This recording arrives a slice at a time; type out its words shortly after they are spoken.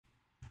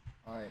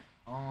Alright,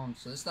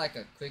 so this is like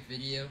a quick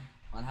video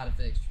on how to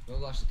fix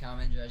Roblox account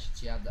manager. As you can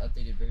see, I have the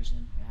updated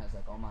version. It has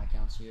like all my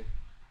accounts here.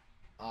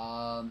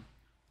 So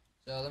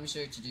let me show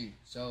you what to do.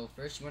 So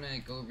first you want to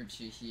go over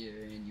to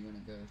here and you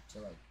want to go to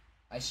like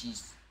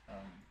Aishi's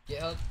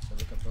GitHub. So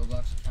look up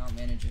Roblox account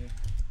manager.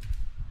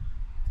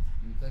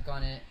 You click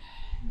on it,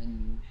 and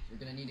then you're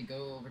gonna need to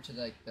go over to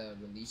like the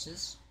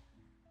releases.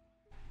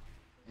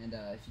 And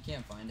if you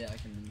can't find it, I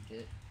can link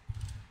it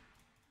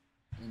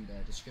in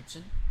the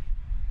description.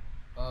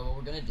 What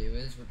we're gonna do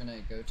is we're gonna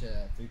go to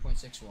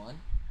 3.61.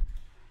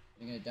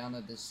 We're gonna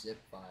download this zip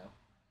file.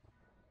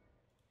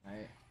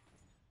 Alright.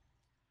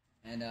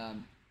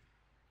 And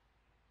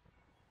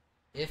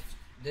if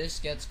this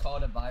gets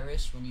called a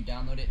virus when you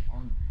download it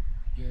on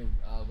your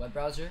web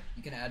browser,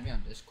 you can add me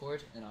on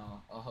Discord and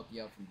I'll help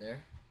you out from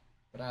there.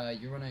 But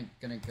you're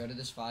gonna go to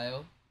this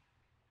file.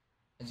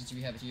 As you see,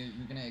 we have it here.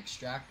 You're gonna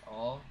extract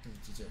all because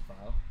it's a zip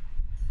file.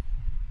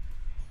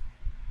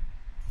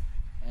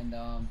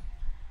 And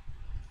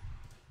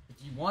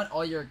if you want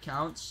all your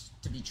accounts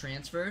to be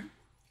transferred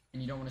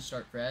and you don't want to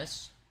start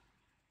fresh,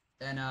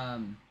 then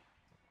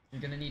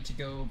you're gonna need to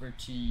go over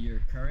to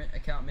your current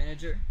account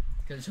manager,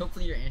 because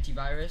hopefully your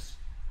antivirus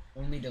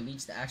only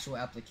deletes the actual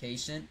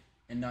application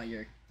and not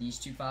these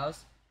two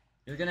files.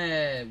 You're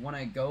gonna want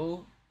to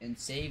go and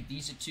save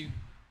these two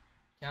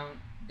account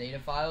data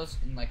files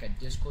in like a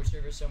Discord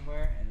server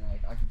somewhere, and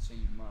like I can show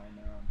you mine.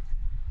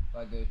 If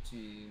I go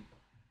to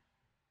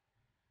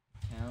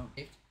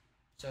account,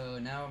 so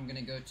now I'm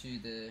gonna go to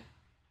the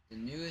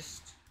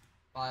newest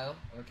file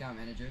or account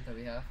manager that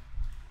we have.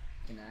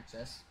 You can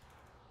access.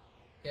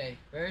 Okay,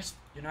 first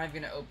you're not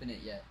even gonna open it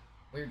yet.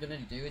 What you're gonna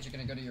do is you're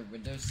gonna go to your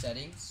Windows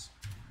settings,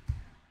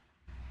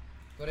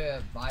 go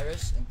to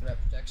virus and threat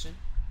protection,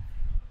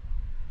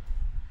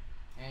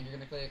 and you're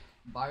gonna click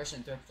virus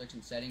and threat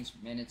protection settings,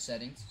 manage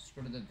settings.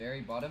 Scroll to the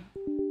very bottom.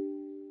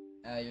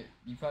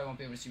 You probably won't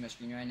be able to see my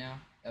screen right now,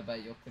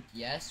 but you'll click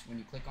yes. When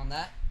you click on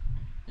that,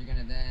 you're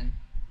gonna then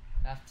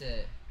have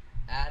to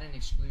add an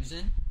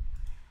exclusion.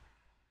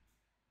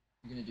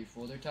 You're gonna do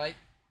folder type.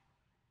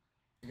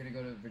 You're gonna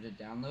go over to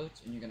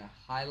downloads and you're gonna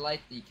highlight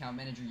the account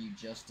manager you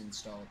just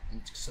installed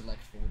and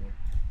select folder.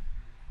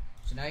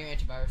 So now your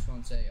antivirus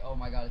won't say, "Oh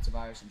my God, it's a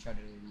virus," and try to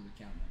delete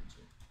the account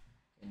manager.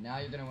 And now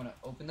you're gonna want to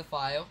open the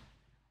file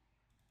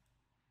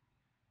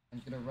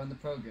and you're gonna run the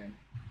program.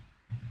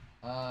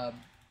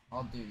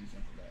 I'll do an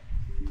example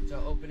of that.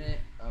 So open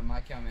it. My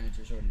account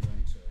manager is already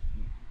running, so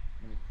I'm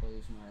gonna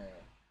close my.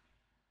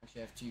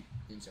 Actually, I have two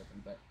things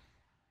open, but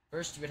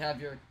first you would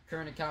have your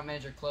current account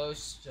manager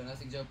closed, so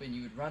nothing's open.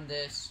 You would run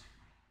this,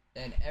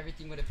 then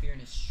everything would appear,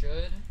 and it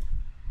should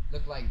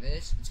look like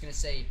this. It's gonna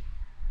say,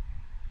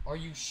 "Are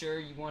you sure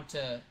you want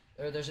to?"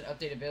 Or there's an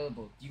update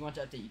available. Do you want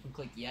to update? You can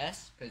click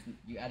yes because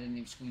you added an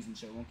exclusion,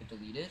 so it won't get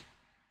deleted.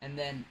 And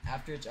then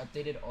after it's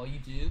updated, all you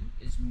do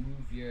is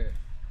move your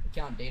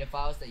account data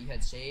files that you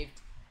had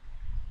saved,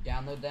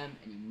 download them,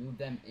 and you move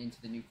them into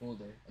the new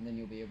folder, and then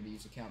you'll be able to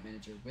use account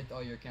manager with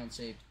all your accounts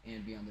saved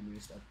and be on the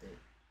newest update.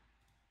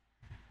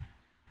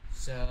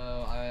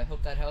 So I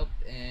hope that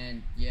helped,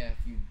 and yeah,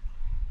 if you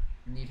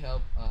need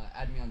help,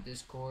 add me on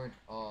Discord.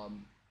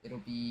 It'll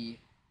be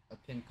a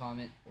pinned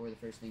comment or the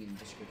first link in the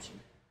description.